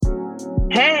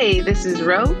Hey, this is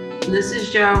Ro. This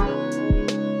is Joe.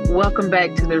 Welcome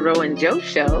back to the Ro and Joe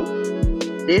Show.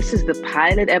 This is the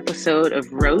pilot episode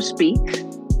of Ro Speaks,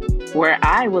 where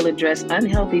I will address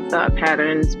unhealthy thought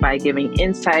patterns by giving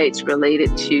insights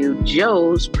related to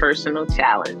Joe's personal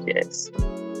challenges.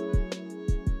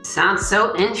 Sounds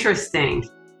so interesting.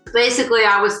 Basically,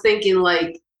 I was thinking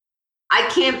I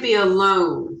can't be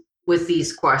alone with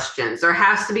these questions. There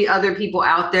has to be other people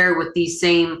out there with these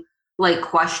same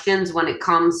questions when it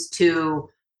comes to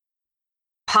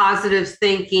positive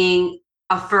thinking,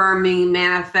 affirming,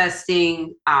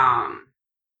 manifesting, all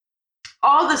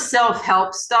the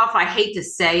self-help stuff. I hate to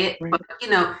say it, Right.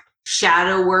 but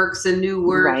shadow work's a new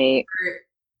word. Right.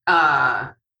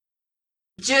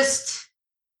 Just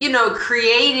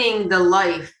creating the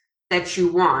life that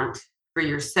you want for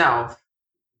yourself.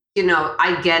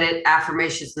 I get it,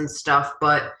 affirmations and stuff,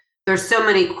 but there's so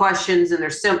many questions and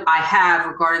I have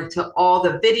regarding to all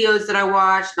the videos that I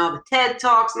watched and all the TED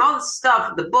Talks and all the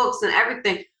stuff, the books and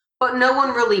everything, but no one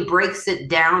really breaks it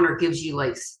down or gives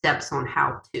you steps on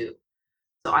how to.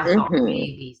 So I thought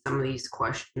maybe some of these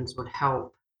questions would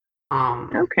help.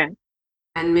 Okay.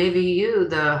 And maybe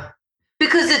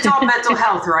because it's all mental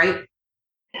health, right?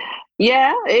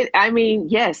 Yeah,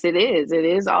 yes, it is. It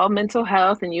is all mental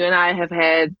health. And you and I have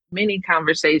had many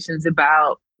conversations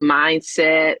about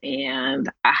mindset and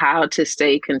how to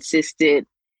stay consistent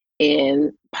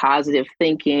in positive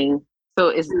thinking. So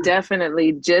it's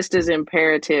definitely just as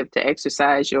imperative to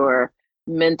exercise your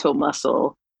mental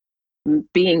muscle,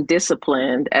 being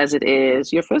disciplined, as it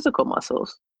is your physical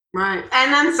muscles. Right.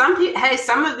 And then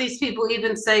some of these people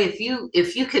even say if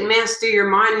you can master your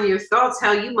mind and your thoughts,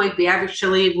 how you might be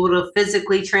actually able to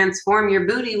physically transform your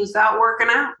booty without working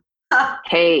out.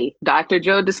 Hey, Dr.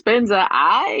 Joe Dispenza,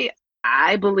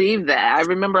 I believe that. I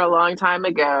remember a long time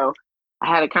ago, I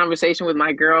had a conversation with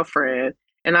my girlfriend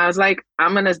and I was like,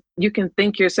 you can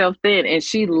think yourself thin. And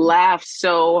she laughed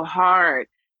so hard.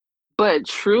 But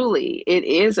truly, it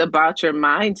is about your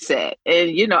mindset.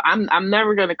 And I'm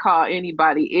never going to call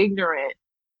anybody ignorant.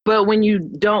 But when you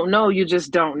don't know, you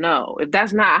just don't know. If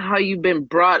that's not how you've been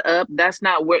brought up, that's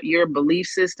not what your belief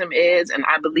system is. And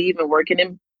I believe in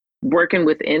working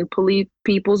within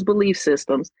people's belief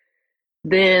systems,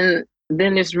 then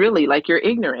it's really like you're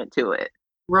ignorant to it.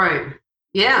 Right.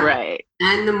 Yeah. Right.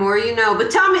 And the more you know.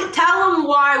 But tell them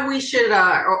why we should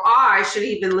or I should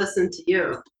even listen to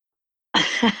you.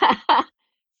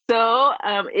 So,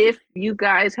 if you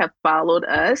guys have followed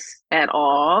us at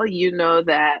all, you know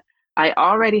that I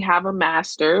already have a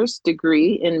master's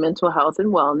degree in mental health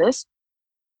and wellness.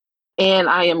 And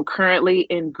I am currently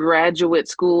in graduate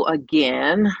school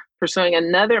again, pursuing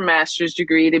another master's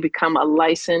degree to become a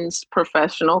licensed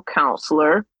professional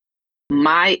counselor.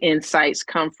 My insights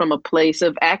come from a place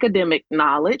of academic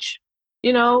knowledge,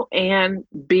 and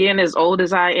being as old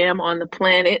as I am on the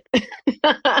planet.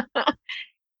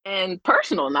 And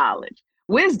personal knowledge,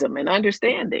 wisdom, and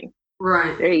understanding.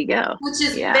 Right. There you go. Which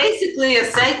is basically a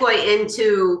segue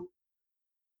into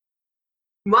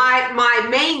my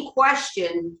main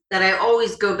question that I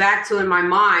always go back to in my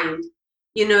mind.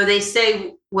 They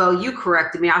say, well, you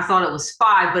corrected me. I thought it was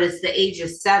 5, but it's the age of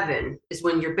 7 is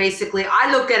when you're basically,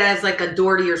 I look at it as like a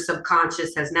door to your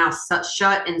subconscious has now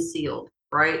shut and sealed,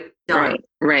 right? Done.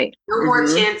 Right. No more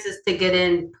chances to get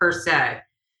in per se.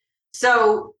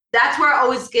 So that's where I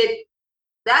always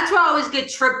get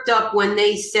tripped up when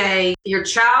they say your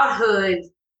childhood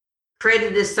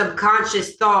created the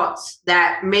subconscious thoughts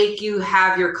that make you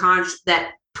have your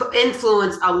that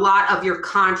influence a lot of your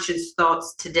conscious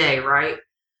thoughts today, right?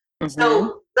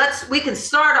 So we can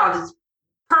start off this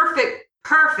perfect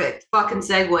fucking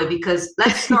segue, because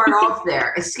let's start off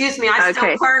there. Excuse me, I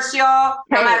still curse, y'all.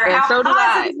 No matter how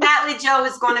positive Natalie Joe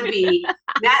is going to be,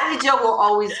 Natalie Joe will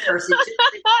always curse.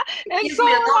 It gives me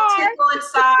a little tickle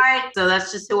inside. So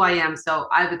that's just who I am. So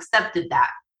I've accepted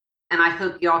that. And I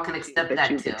hope y'all can accept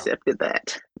that you've too. Accepted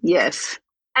that. Yes.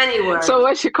 Anyway. So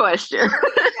what's your question?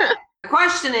 The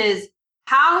question is,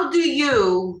 how do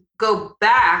you go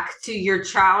back to your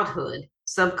childhood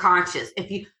subconscious? If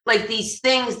you these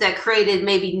things that created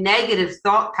maybe negative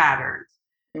thought patterns,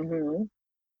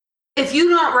 if you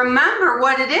don't remember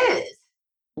what it is,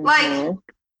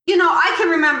 I can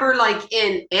remember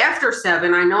in after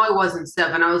 7, I know I wasn't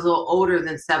 7, I was a little older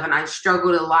than 7. I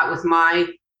struggled a lot with my,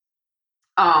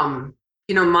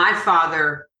 my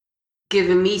father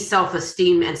giving me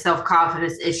self-esteem and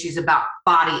self-confidence issues about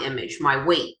body image, my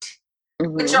weight.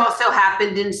 Which also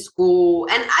happened in school.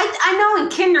 And I know in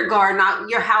kindergarten,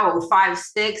 you're how old, 5,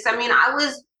 6? I mean, I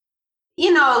was,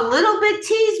 a little bit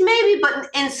teased maybe, but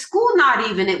in school, not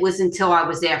even. It was until I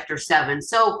was after 7.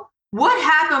 So what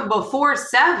happened before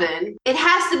 7, it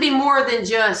has to be more than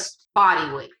just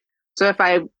body weight. So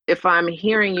if I'm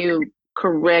hearing you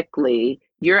correctly,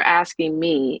 you're asking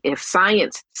me if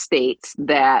science states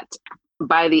that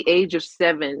by the age of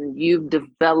 7, you've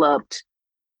developed,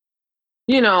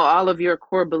 all of your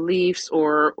core beliefs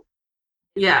or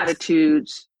Yes.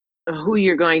 attitudes, who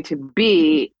you're going to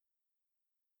be,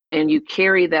 and you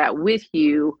carry that with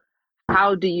you.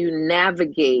 How do you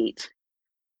navigate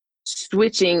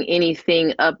switching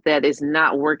anything up that is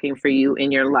not working for you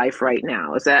in your life right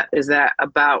now? Is that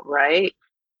about right?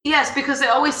 Yes, because they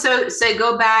always say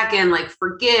go back and like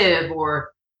forgive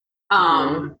or Mm-hmm.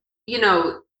 um, you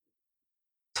know,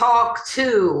 talk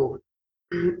to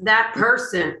that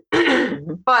person.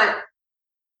 Mm-hmm. But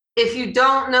if you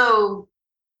don't know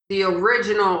the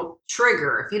original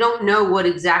trigger, if you don't know what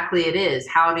exactly it is,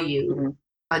 how do you Mm-hmm.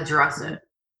 address Mm-hmm. it?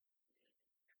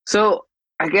 So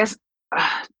I guess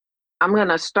I'm going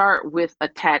to start with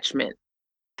attachment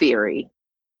theory.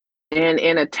 And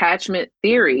in attachment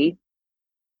theory,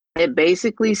 it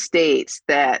basically states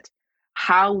that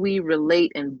how we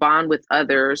relate and bond with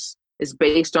others is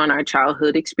based on our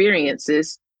childhood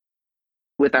experiences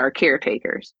with our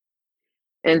caretakers.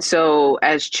 And so,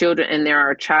 as children, and there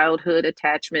are childhood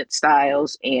attachment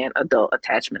styles and adult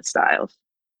attachment styles.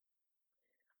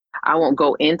 I won't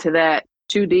go into that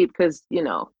too deep because,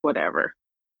 whatever.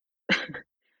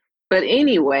 But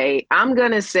anyway, I'm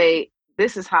going to say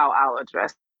this is how I'll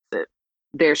address it.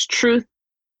 There's truth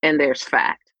and there's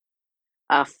fact.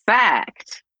 A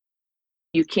fact,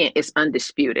 you can't, it's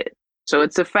undisputed. So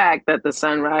it's a fact that the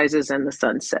sun rises and the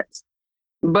sun sets.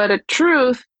 But a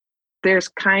truth, there's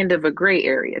kind of a gray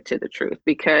area to the truth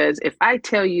because if I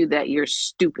tell you that you're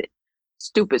stupid,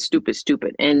 stupid, stupid,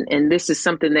 stupid, and this is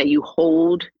something that you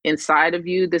hold inside of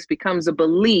you, this becomes a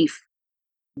belief,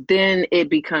 then it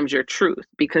becomes your truth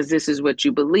because this is what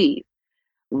you believe.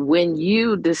 When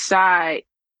you decide,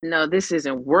 no, this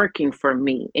isn't working for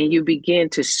me, and you begin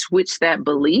to switch that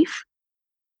belief,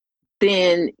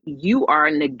 then you are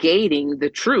negating the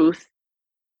truth,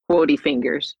 quotey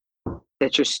fingers,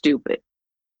 that you're stupid.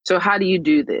 So how do you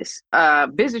do this?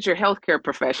 Visit your healthcare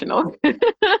professional.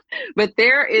 But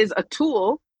there is a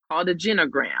tool called a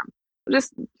genogram.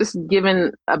 Just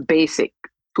given a basic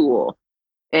tool.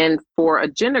 And for a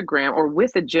genogram or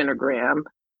with a genogram,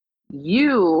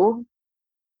 you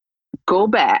go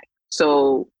back.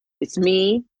 So it's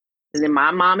me, and then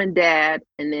my mom and dad,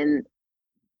 and then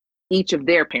each of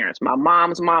their parents, my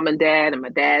mom's mom and dad, and my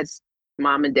dad's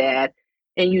mom and dad.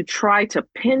 And you try to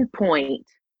pinpoint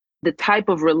the type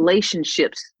of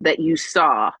relationships that you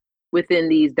saw within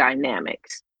these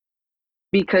dynamics.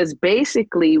 Because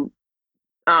basically,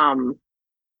 um,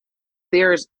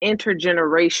 there's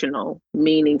intergenerational,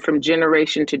 meaning from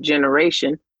generation to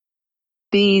generation,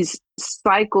 these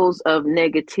cycles of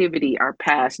negativity are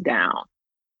passed down.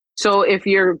 So if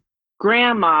your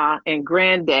grandma and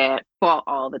granddad fought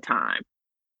all the time,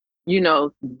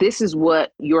 this is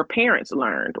what your parents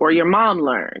learned or your mom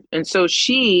learned. And so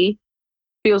she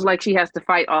feels like she has to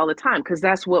fight all the time because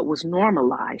that's what was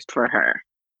normalized for her.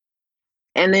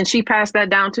 And then she passed that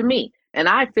down to me. And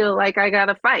I feel like I got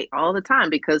to fight all the time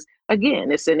because,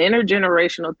 again, it's an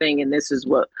intergenerational thing and this is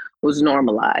what was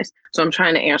normalized. So I'm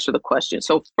trying to answer the question.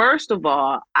 So, first of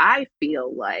all, I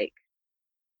feel like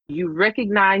you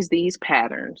recognize these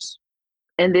patterns.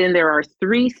 And then there are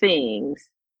three things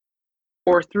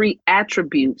or three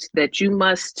attributes that you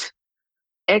must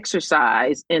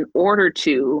exercise in order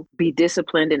to be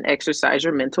disciplined and exercise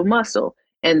your mental muscle.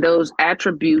 And those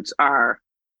attributes are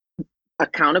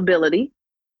accountability,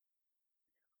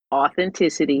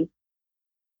 authenticity,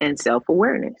 and self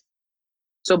awareness.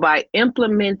 So by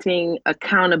implementing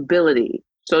accountability,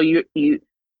 so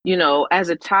as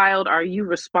a child, are you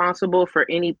responsible for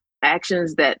any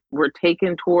actions that were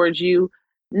taken towards you?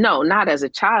 No, not as a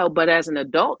child, but as an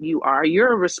adult, you are.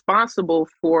 You're responsible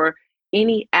for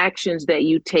any actions that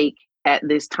you take at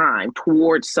this time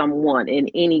towards someone in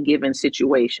any given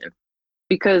situation,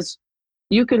 because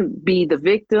you can be the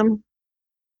victim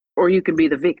or you can be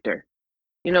the victor.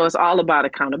 It's all about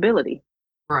accountability,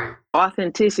 Right.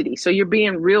 authenticity. So you're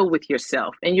being real with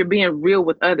yourself and you're being real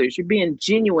with others. You're being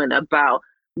genuine about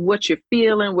what you're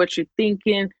feeling, what you're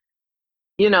thinking,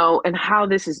 and how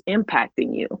this is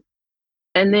impacting you.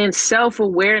 And then self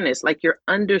awareness, like you're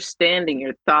understanding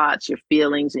your thoughts, your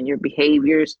feelings, and your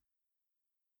behaviors.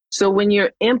 So when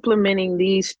you're implementing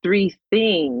these three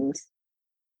things,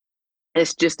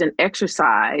 it's just an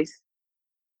exercise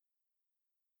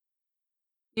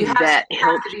You that have to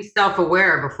helps. be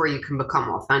self-aware before you can become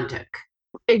authentic.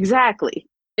 Exactly.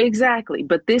 Exactly.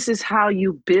 But this is how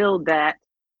you build that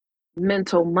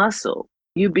mental muscle.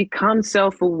 You become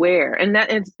self-aware.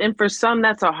 And for some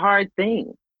that's a hard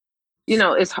thing.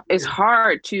 It's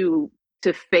hard to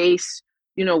face,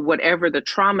 whatever the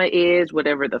trauma is,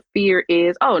 whatever the fear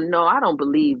is. Oh no, I don't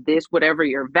believe this, whatever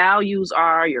your values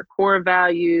are, your core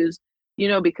values,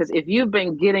 because if you've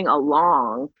been getting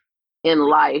along in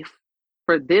life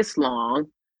for this long,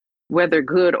 whether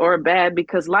good or bad,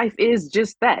 because life is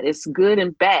just that. It's good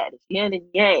and bad, it's yin and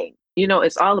yang.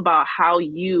 It's all about how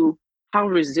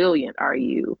resilient are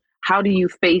you? How do you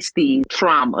face these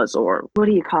traumas, or what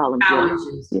do you call them, Jill?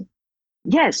 Challenges.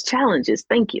 Yes, challenges.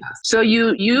 Thank you. So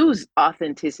you use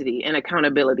authenticity and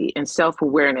accountability and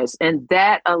self-awareness, and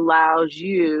that allows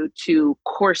you to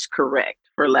course correct,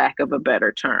 for lack of a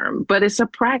better term. But it's a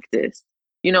practice.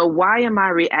 Why am I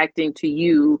reacting to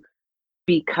you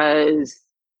because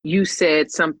you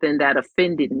said something that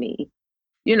offended me?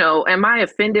 Am I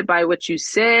offended by what you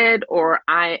said, or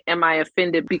am I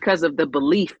offended because of the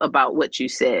belief about what you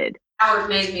said? How it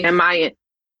made me. Am I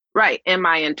Right. Am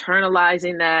I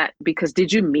internalizing that because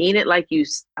did you mean it like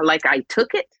I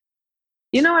took it?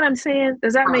 You know what I'm saying?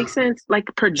 Does that make sense? Like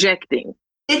projecting.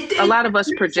 A lot of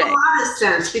us project. Makes a lot of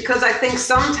sense, because I think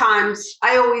sometimes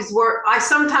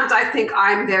I think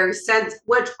I'm very sensitive,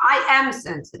 which I am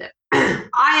sensitive.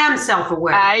 I am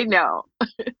self-aware. I know.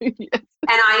 And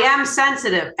I am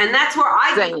sensitive. And that's where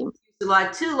I get Same. a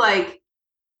lot too, like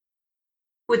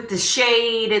with the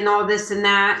shade and all this and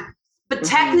that. But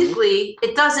technically,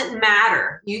 it doesn't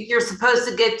matter. You're supposed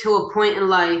to get to a point in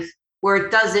life where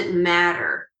it doesn't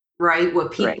matter, right?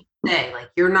 What people say. Like,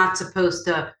 you're not supposed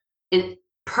to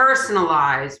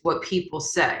personalize what people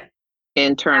say.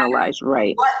 Internalize,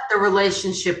 right. What the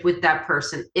relationship with that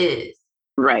person is.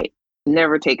 Right.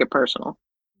 Never take it personal.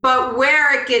 But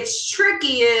where it gets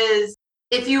tricky is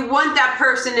if you want that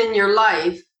person in your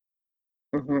life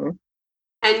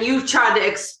and you try to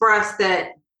express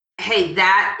that, hey,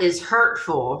 that is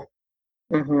hurtful,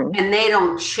 and they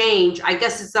don't change, I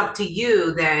guess it's up to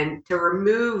you then to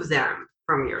remove them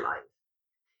from your life.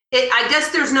 I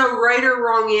guess there's no right or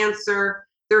wrong answer.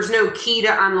 There's no key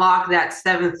to unlock that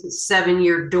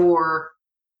 7-year door.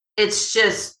 It's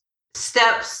just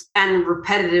steps and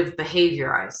repetitive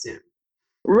behavior, I assume.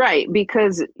 Right.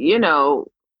 Because,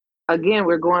 again,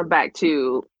 we're going back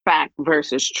to fact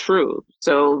versus truth.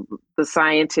 So the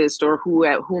scientist or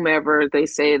whomever, they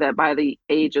say that by the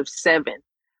age of 7.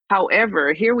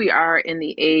 However, here we are in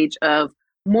the age of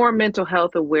more mental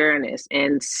health awareness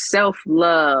and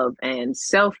self-love and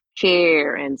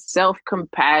self-care and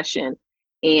self-compassion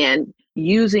and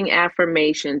using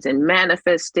affirmations and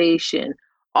manifestation,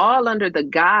 all under the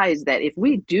guise that if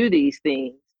we do these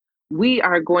things, we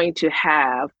are going to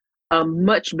have a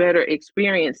much better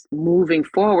experience moving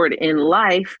forward in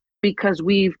life, because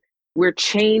we're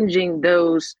changing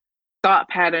those thought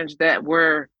patterns that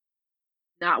were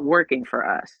not working for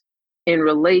us in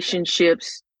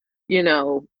relationships,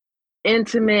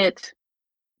 intimate,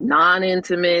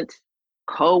 non-intimate,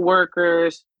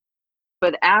 co-workers.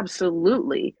 But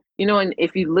absolutely, and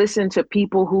if you listen to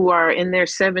people who are in their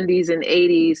 70s and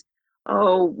 80s,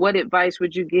 oh, what advice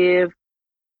would you give?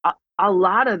 A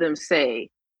lot of them say,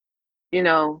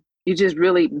 you just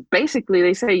really, basically,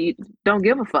 they say you don't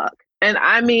give a fuck. And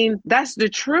I mean, that's the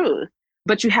truth,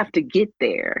 but you have to get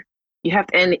there. You have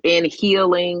to, and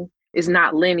healing is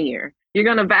not linear. You're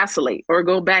going to vacillate or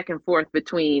go back and forth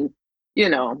between,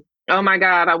 oh my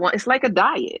God, it's like a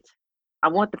diet. I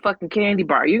want the fucking candy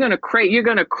bar. You're going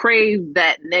to crave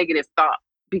that negative thought,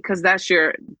 because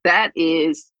that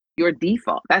is your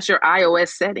default. That's your iOS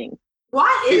setting.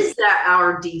 Why is that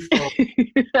our default?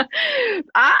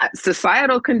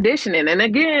 Societal conditioning. And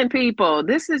again, people,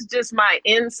 this is just my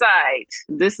insight.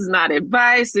 This is not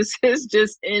advice. This is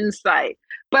just insight.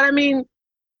 But I mean,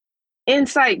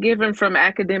 insight given from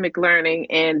academic learning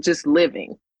and just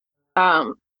living.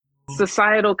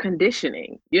 Societal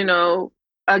conditioning,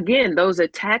 again, those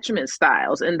attachment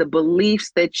styles and the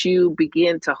beliefs that you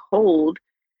begin to hold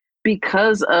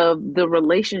because of the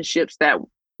relationships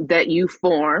that you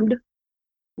formed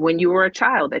when you were a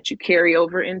child, that you carry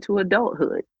over into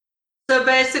adulthood. So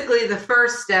basically, the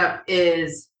first step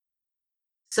is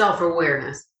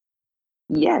self-awareness.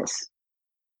 Yes.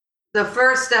 The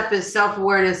first step is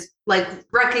self-awareness, like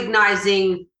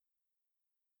recognizing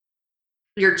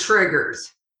your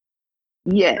triggers.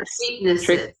 Yes. Your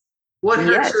weaknesses. What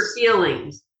hurts your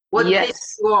feelings? What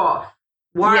pisses you off?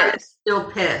 Why are you still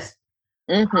pissed?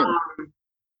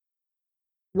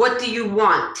 What do you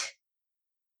want?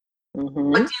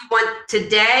 What do you want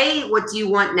today? What do you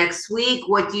want next week?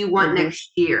 What do you want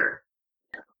next year?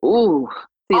 Ooh,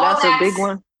 see, that's a big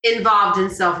one. Involved in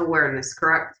self-awareness,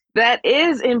 correct? that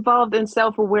is involved in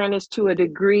self-awareness to a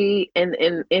degree, and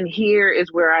here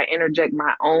is where I interject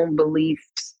my own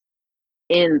beliefs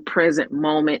in present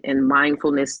moment and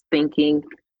mindfulness thinking,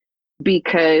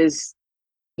 because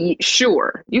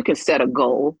sure, you can set a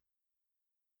goal,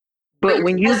 But but you're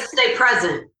when you, supposed to stay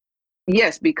present.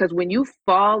 yes, because when you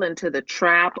fall into the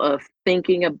trap of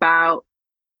thinking about,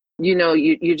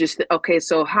 you just, okay,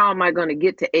 so how am I going to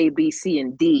get to A, B, C,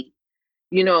 and D?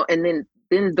 And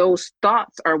then those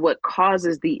thoughts are what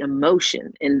causes the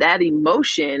emotion, and that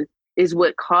emotion is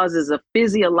what causes a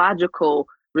physiological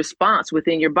response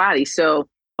within your body. So,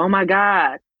 oh my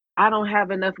God, I don't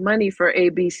have enough money for A,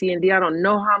 B, C, and D. I don't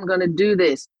know how I'm going to do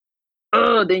this.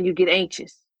 Oh, then you get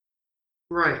anxious.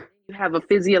 Right. You have a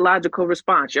physiological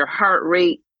response. Your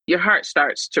heart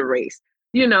starts to race.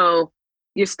 You know,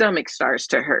 your stomach starts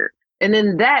to hurt. And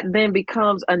then that then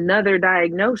becomes another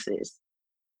diagnosis,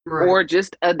 Right. or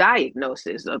just a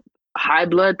diagnosis of high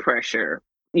blood pressure.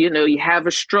 You have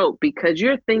a stroke because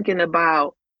you're thinking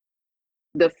about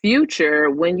the future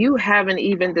when you haven't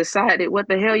even decided what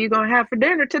the hell you're going to have for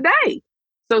dinner today.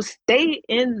 So stay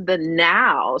in the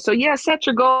now. So yeah, set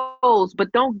your goals,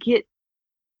 but don't get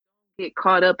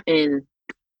caught up in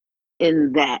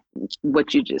that,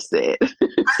 what you just said.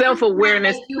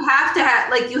 Self-awareness. Like you have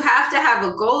to have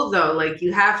a goal though. Like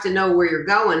you have to know where you're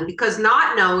going because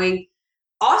not knowing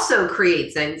also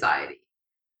creates anxiety.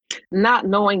 Not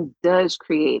knowing does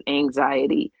create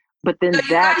anxiety, but So then you got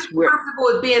to that's be where, comfortable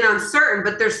with being uncertain,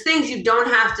 but there's things you don't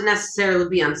have to necessarily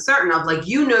be uncertain of. Like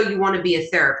you want to be a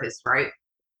therapist, right?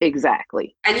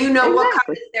 exactly. And you know what kind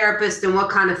Exactly. of therapist and what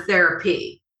kind of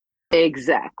therapy.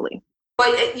 Exactly.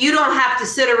 But you don't have to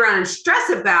sit around and stress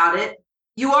about it.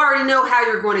 You already know how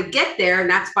you're going to get there, and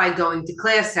that's by going to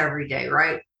class every day,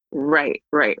 right? Right,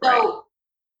 right, right. So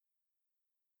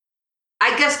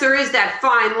I guess there is that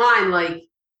fine line, like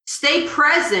stay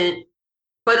present,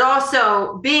 but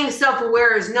also being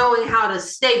self-aware is knowing how to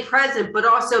stay present, but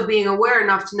also being aware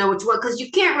enough to know which one. Because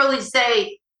you can't really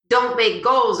say don't make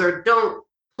goals or don't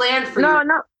plan for your No,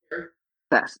 no, future.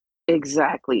 that's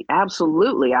exactly,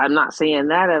 absolutely. I'm not saying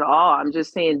that at all. I'm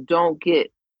just saying don't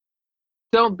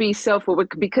be self-aware,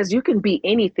 because you can be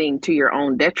anything to your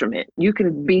own detriment. You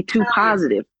can be too Oh, yeah.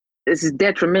 positive. This is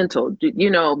detrimental.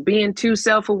 Being too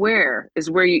self-aware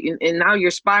is where and now you're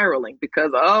spiraling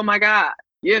because, oh my God,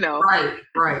 you know. Right,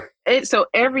 right. So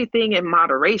everything in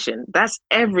moderation. That's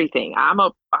everything. I'm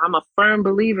a firm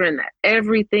believer in that.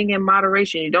 Everything in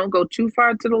moderation. You don't go too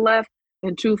far to the left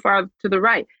and too far to the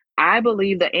right. I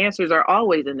believe the answers are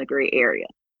always in the gray area.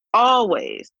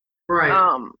 Always. Right.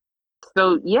 Um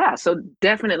so yeah, so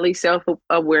definitely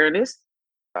self-awareness.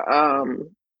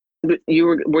 Um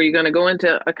were you going to go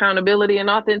into accountability and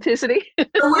authenticity?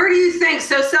 So where do you think?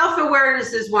 So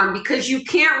self-awareness is one because you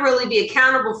can't really be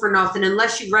accountable for nothing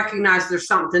unless you recognize there's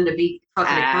something to be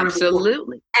fucking accountable for.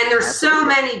 Absolutely. And there's so Absolutely.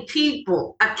 many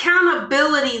people.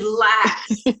 Accountability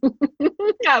lacks.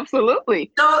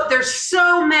 Absolutely. So there's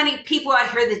so many people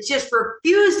out here that just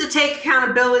refuse to take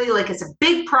accountability like it's a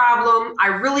big problem. I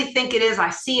really think it is. I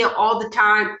see it all the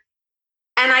time.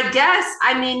 And I guess,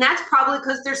 I mean, that's probably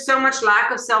because there's so much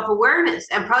lack of self-awareness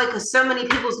and probably because so many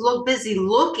people's look busy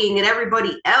looking at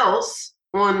everybody else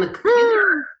on the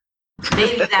computer.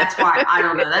 Maybe that's why. I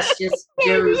don't know. That's just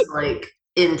Joe's like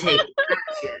intake.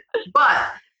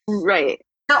 But Right.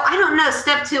 so I don't know.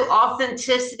 Step two,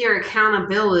 authenticity or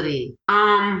accountability.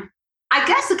 I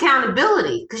guess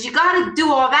accountability, because you got to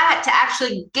do all that to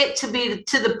actually get to be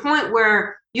to the point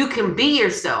where you can be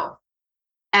yourself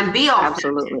and be authentic.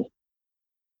 Absolutely.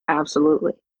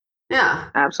 Absolutely. Yeah.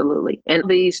 Absolutely. And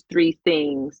these three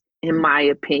things, in my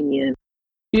opinion,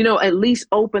 at least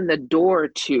open the door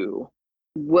to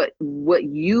what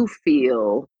you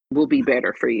feel will be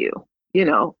better for you.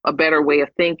 A better way of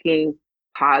thinking,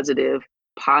 positive,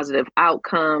 positive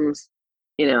outcomes,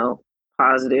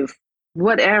 positive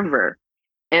whatever.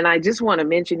 And I just want to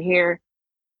mention here,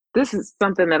 this is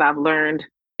something that I've learned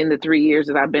in the 3 years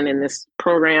that I've been in this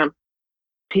program.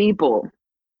 People,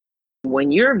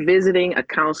 when you're visiting a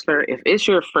counselor, if it's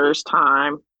your first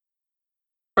time,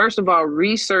 first of all,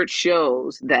 research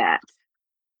shows that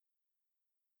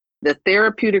the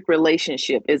therapeutic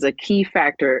relationship is a key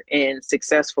factor in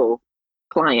successful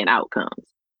client outcomes.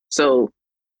 So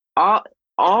all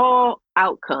all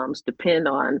outcomes depend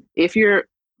on, if you're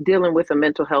dealing with a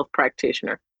mental health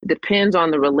practitioner, depends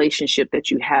on the relationship that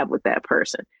you have with that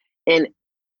person. And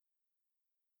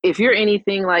if you're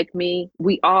anything like me,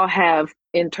 we all have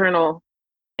internal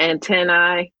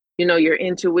antennae, your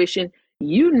intuition.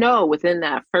 Within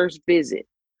that first visit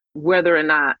whether or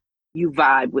not you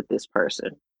vibe with this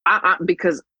person.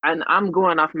 because I'm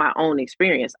going off my own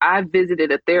experience. I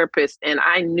visited a therapist and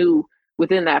I knew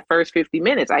within that first 50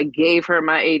 minutes, I gave her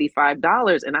my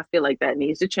 $85. And I feel like that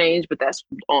needs to change, but that's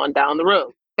on down the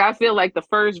road. I feel like the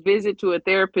first visit to a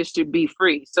therapist should be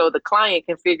free. So the client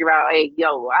can figure out, hey,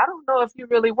 yo, I don't know if you're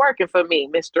really working for me,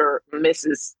 Mr. or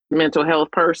Mrs. Mental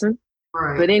health person.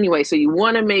 Right. But anyway, so you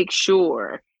want to make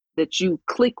sure that you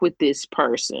click with this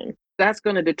person. That's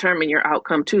going to determine your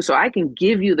outcome too. So I can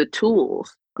give you the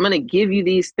tools. I'm going to give you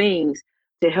these things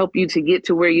to help you to get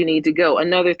to where you need to go.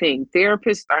 Another thing,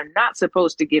 therapists are not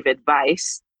supposed to give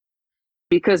advice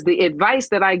because the advice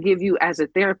that I give you as a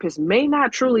therapist may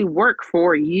not truly work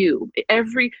for you.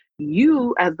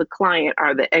 You as the client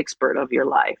are the expert of your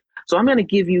life. So I'm going to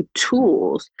give you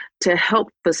tools to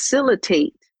help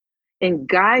facilitate and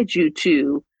guide you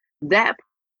to that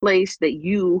place that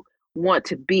you want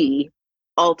to be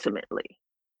ultimately.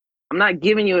 I'm not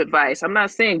giving you advice. I'm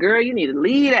not saying, girl, you need to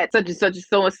lead at such and such and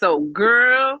so and so.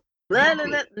 Girl, blah, blah,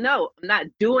 blah. No, I'm not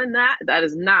doing that. That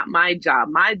is not my job.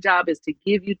 My job is to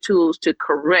give you tools to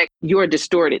correct your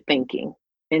distorted thinking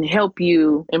and help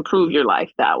you improve your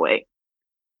life that way.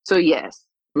 So, yes,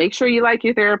 make sure you like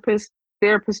your therapist.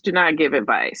 Therapists do not give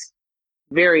advice.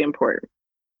 Very important.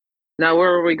 Now, where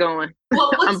are we going?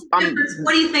 Well,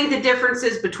 what do you think the difference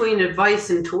is between advice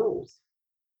and tools?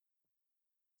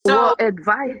 So, well,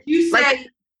 advice. You say,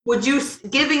 would you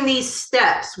giving these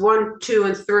steps 1, 2,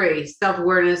 and 3,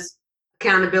 self-awareness,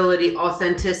 accountability,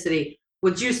 authenticity,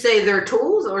 would you say they're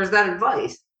tools or is that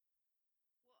advice?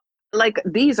 Like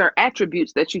these are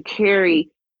attributes that you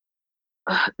carry.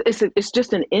 It's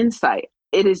just an insight.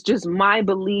 It is just my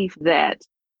belief that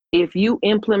if you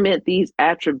implement these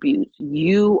attributes,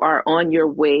 you are on your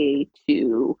way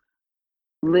to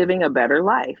living a better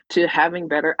life, to having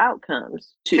better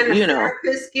outcomes. Can a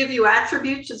therapist give you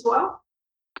attributes as well?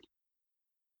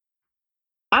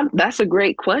 That's a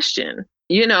great question.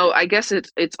 I guess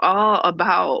it's all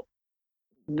about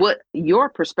what your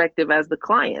perspective as the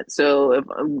client. So if,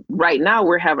 right now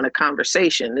we're having a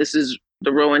conversation. This is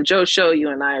the Ro and Joe show. You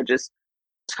and I are just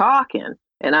talking,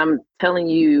 and I'm telling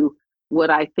you what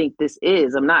I think this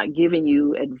is. I'm not giving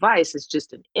you advice. It's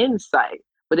just an insight.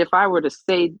 But if I were to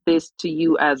say this to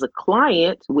you as a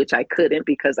client, which I couldn't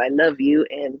because I love you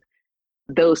and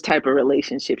those type of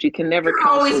relationships, you can never. You're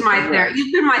always my therapist.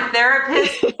 You've been my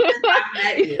therapist since I've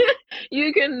met you.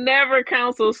 You can never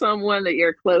counsel someone that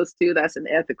you're close to. That's an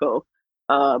ethical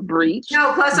breach.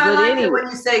 No, plus I like it when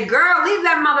you say, "Girl, leave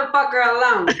that motherfucker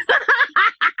alone."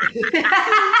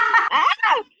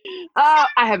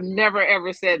 I have never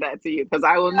ever said that to you because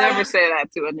I will never say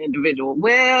that to an individual.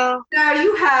 Well, no,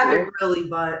 you haven't really,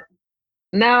 but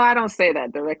no, I don't say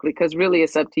that directly because really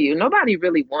it's up to you. Nobody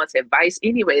really wants advice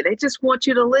anyway. They just want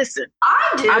you to listen.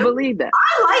 I do. I believe that.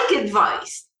 I like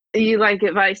advice. You like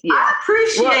advice? Yeah. I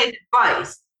appreciate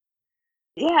advice.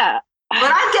 Yeah. But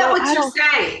I get what you're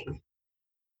saying.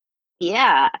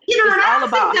 Yeah. And I don't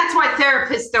think that's why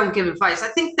therapists don't give advice. I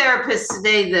think therapists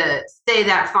stay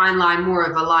that fine line more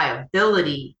of a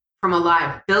liability from a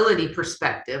liability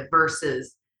perspective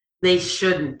versus they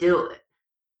shouldn't do it.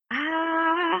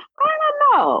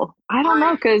 I don't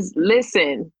know because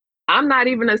listen, I'm not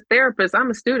even a therapist.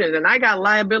 I'm a student and I got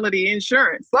liability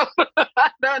insurance. So I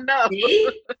don't know.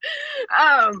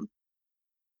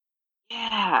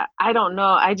 Yeah, I don't know.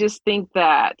 I just think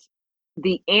that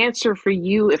the answer for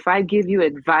you, if I give you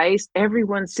advice,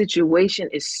 everyone's situation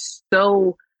is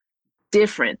so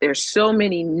different. There's so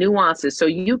many nuances. So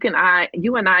you and I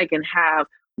can have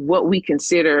what we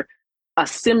consider a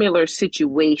similar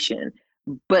situation,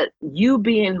 but you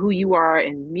being who you are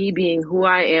and me being who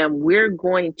I am, we're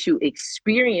going to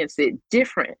experience it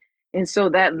different. And so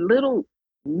those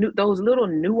little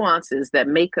nuances that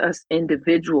make us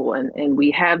individual and we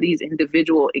have these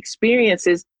individual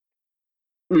experiences,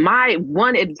 my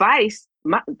one advice,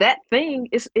 that thing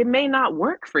is, it may not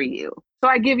work for you. So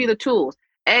I give you the tools.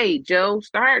 Hey, Joe,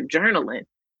 start journaling,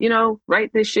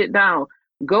 write this shit down.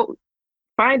 Go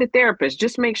find a therapist.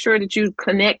 Just make sure that you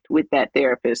connect with that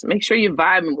therapist. Make sure you're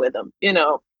vibing with them,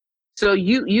 So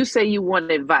you say you want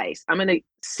advice. I'm going to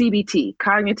CBT,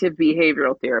 cognitive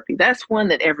behavioral therapy. That's one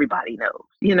that everybody knows.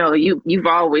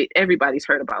 Everybody's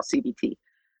heard about CBT.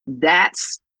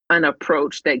 That's an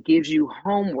approach that gives you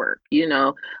homework,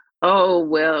 oh,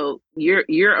 well,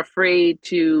 you're afraid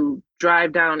to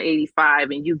drive down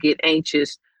 85 and you get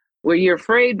anxious. Well, you're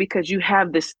afraid because you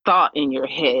have this thought in your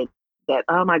head that,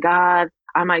 oh my God,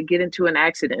 I might get into an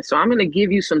accident. So I'm going to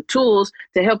give you some tools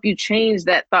to help you change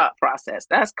that thought process.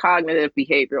 That's cognitive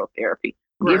behavioral therapy,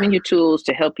 giving you tools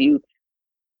to help you.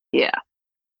 Yeah.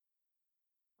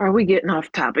 Are we getting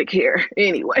off topic here?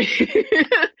 Anyway.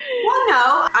 Well,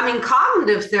 no, I mean,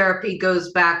 cognitive therapy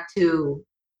goes back to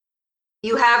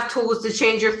you have tools to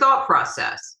change your thought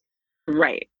process.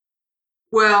 Right.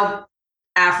 Well,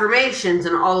 affirmations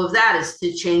and all of that is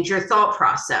to change your thought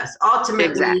process. Ultimately,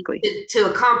 Exactly. to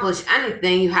accomplish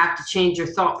anything, you have to change your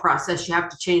thought process. You have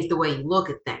to change the way you look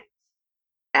at things.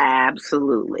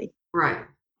 Absolutely. Right.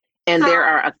 And So, there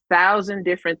are 1,000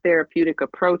 different therapeutic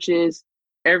approaches.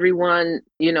 Everyone,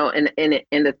 in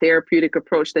the therapeutic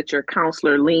approach that your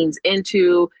counselor leans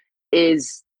into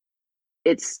is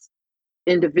it's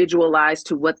individualized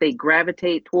to what they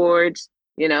gravitate towards,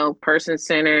 person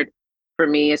centered. For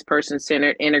me, it's person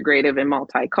centered, integrative, and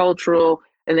multicultural.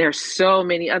 And there are so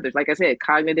many others, like I said,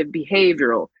 cognitive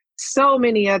behavioral, so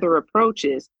many other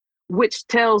approaches, which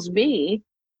tells me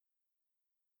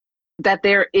that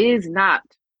there is not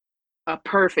a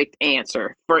perfect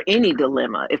answer for any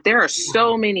dilemma. If there are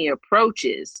so many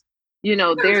approaches,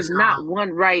 there's there's not not.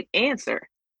 one right answer.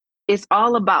 It's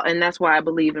all about, and that's why I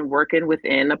believe in working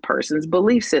within a person's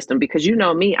belief system, because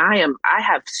me, I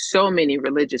have so many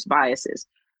religious biases.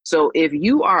 So if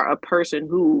you are a person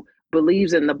who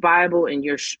believes in the Bible and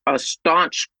you're a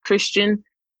staunch Christian,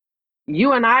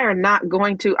 you and I are not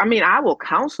going to, I mean, I will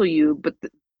counsel you, but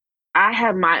I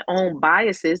have my own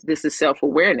biases. This is self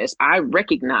awareness. I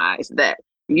recognize that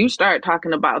you start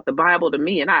talking about the Bible to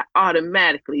me, and I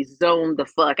automatically zone the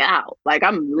fuck out. Like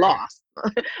I'm lost.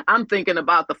 I'm thinking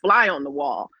about the fly on the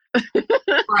wall.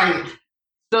 Right.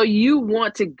 So you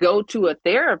want to go to a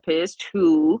therapist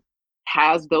who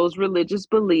has those religious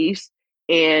beliefs,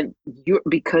 and you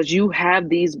because you have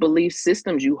these belief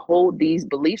systems, you hold these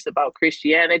beliefs about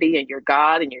Christianity and your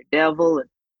God and your devil, and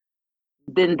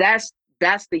then that's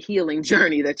the healing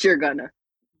journey that you're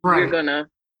Right. gonna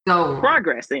Go on.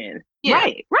 progress in. Yeah.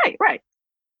 Right, right, right.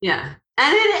 Yeah.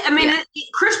 And Yeah.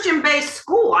 Christian based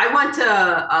school. I went to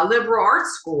a liberal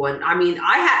arts school, and I mean,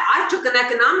 I took an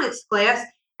economics class,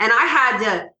 and I had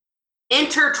to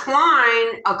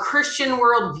intertwine a Christian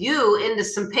worldview into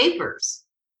some papers.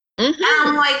 And I'm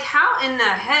Mm-hmm. like, how in the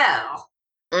hell?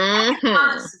 Mm-hmm.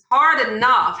 Economics is hard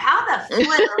enough. How the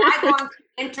flip am I going to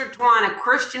intertwine a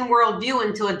Christian worldview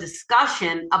into a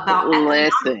discussion about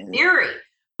economic Listen, theory?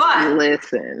 But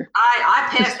listen. I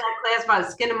passed that class by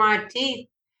the skin of my teeth,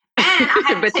 and I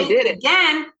had to But you take did it it.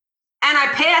 again, and I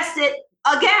passed it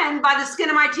again by the skin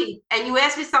of my teeth. And you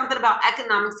asked me something about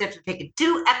economics after taking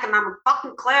 2 economic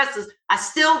fucking classes. I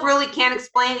still really can't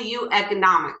explain to you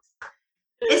economics.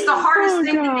 It's the hardest Oh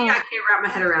thing to me. I God. can't wrap my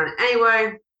head around it.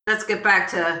 Anyway, let's get back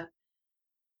to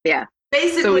Yeah. So we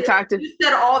basically, talked to you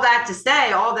said all that to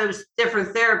say all those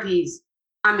different therapies.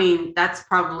 I mean, that's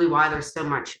probably why there's so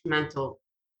much mental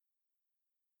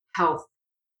health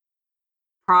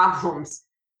problems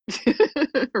in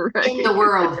the right.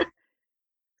 world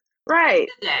Right.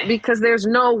 today. Because there's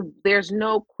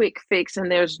no quick fix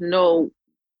and there's no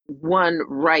one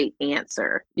right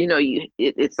answer.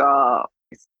 It's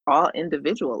all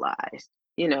individualized,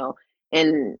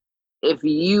 and if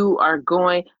you are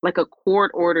going like a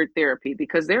court ordered therapy,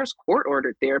 because there's court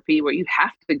ordered therapy where you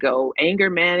have to go anger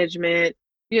management,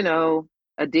 you know,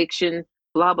 addiction,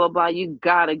 blah blah blah, you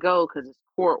gotta go because it's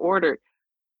court ordered.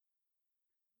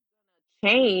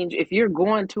 Change if you're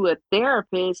going to a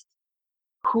therapist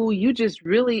who you just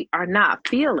really are not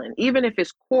feeling, even if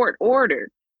it's court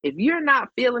ordered. If you're not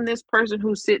feeling this person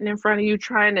who's sitting in front of you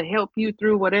trying to help you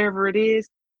through whatever it is,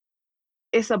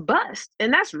 it's a bust.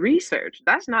 And that's research.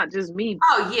 That's not just me.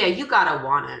 Oh yeah, you gotta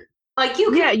want it. Like you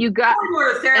can Yeah, you got,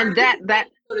 go to and therapy. that You that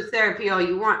can go to therapy all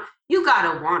you want. You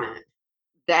gotta want it.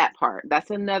 that part. That's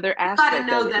another You gotta aspect of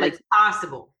know it. that Like, it's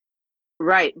possible.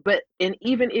 right. But and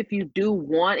even if you do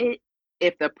want it,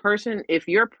 if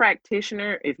your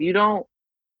practitioner, if you don't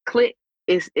click,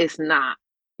 it's not,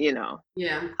 you know.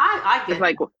 Yeah, I It's get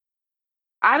like that.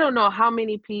 I don't know how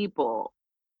many people,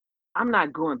 I'm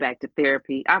not going back to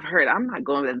therapy. I've heard I'm not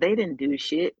going back. They didn't do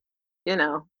shit. You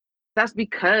know, that's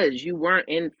because you weren't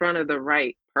in front of the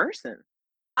right person,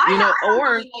 I don't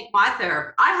or really like my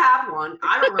therapist. I have one.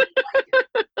 I don't really like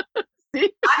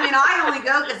it. I mean, I only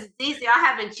go because it's easy. I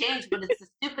haven't changed, but it's the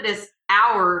stupidest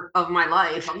hour of my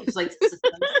life. I'm just like,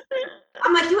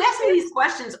 I'm like, you ask me these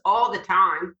questions all the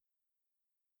time.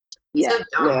 So yeah,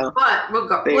 dumb. well, But we'll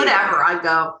go. there you go. Whatever. I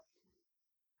go.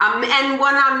 And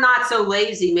when I'm not so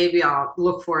lazy, maybe I'll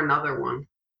look for another one.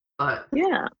 But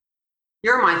Yeah.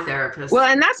 you're my therapist. Well,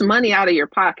 and that's money out of your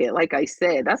pocket. Like I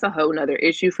said, that's a whole nother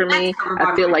issue for That's me. covered I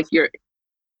by feel my like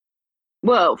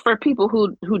well, for people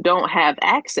who don't have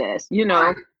access,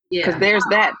 right. because Yeah. there's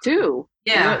that too.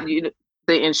 Yeah.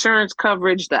 The insurance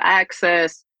coverage, the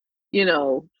access,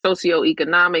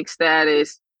 socioeconomic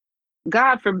status.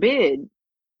 God forbid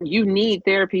you need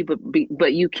therapy,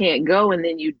 but you can't go, and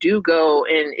then you do go,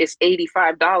 and it's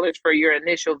 $85 for your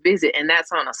initial visit, and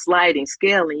that's on a sliding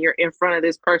scale, and you're in front of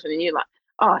this person, and you're like,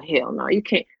 oh hell no, you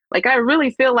can't. Like, I really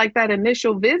feel like that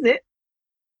initial visit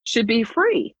should be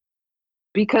free,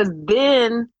 because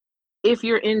then if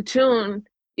you're in tune,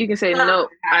 you can say, no,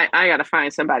 I got to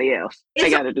find somebody else. I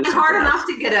got to do something hard else. enough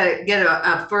to get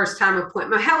a first time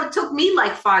appointment. Hell, it took me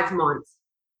like 5 months.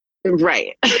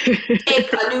 Right.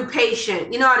 Take a new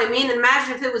patient. You know what I mean?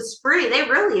 Imagine if it was free. They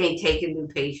really ain't taking new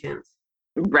patients.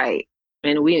 Right.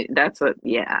 And that's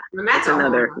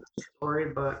another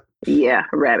story, but yeah,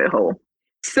 rabbit hole.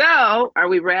 So are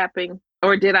we wrapping?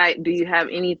 Or do you have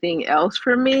anything else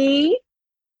for me?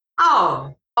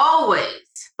 Oh, always.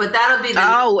 But that'll be the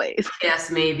always.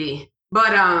 Yes, maybe.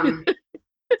 But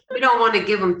we don't want to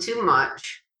give them too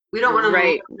much. We don't want to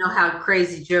know how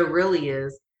crazy Joe really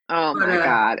is. Oh my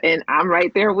God. And I'm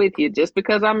right there with you. Just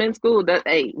because I'm in school,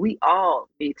 hey, we all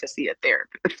need to see a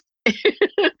therapist.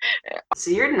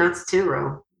 So you're nuts too,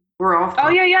 Ro. We're all fun. Oh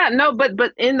yeah. No, but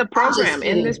in the program,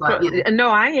 no,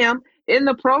 I am in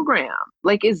the program.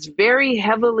 Like, it's very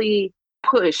heavily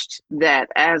pushed that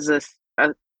as a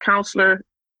counselor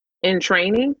in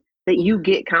training, that you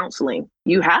get counseling.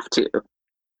 You have to,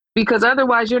 because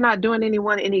otherwise you're not doing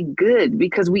anyone any good,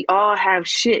 because we all have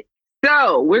shit.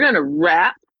 So we're going to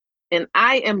wrap. And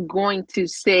I am going to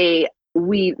say,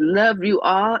 we love you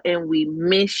all and we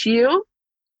miss you.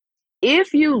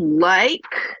 If you like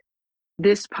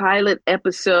this pilot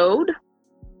episode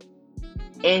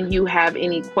and you have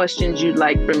any questions you'd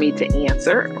like for me to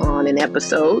answer on an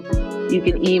episode, you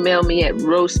can email me at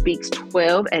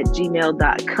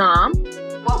rosespeaks12@gmail.com.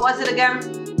 What was it again?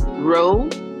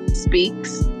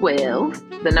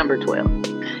 rosespeaks12, the number 12,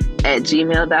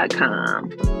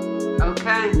 @gmail.com.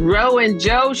 Okay. Ro and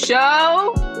Joe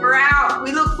Show. We're out.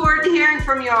 We look forward to hearing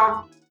from y'all.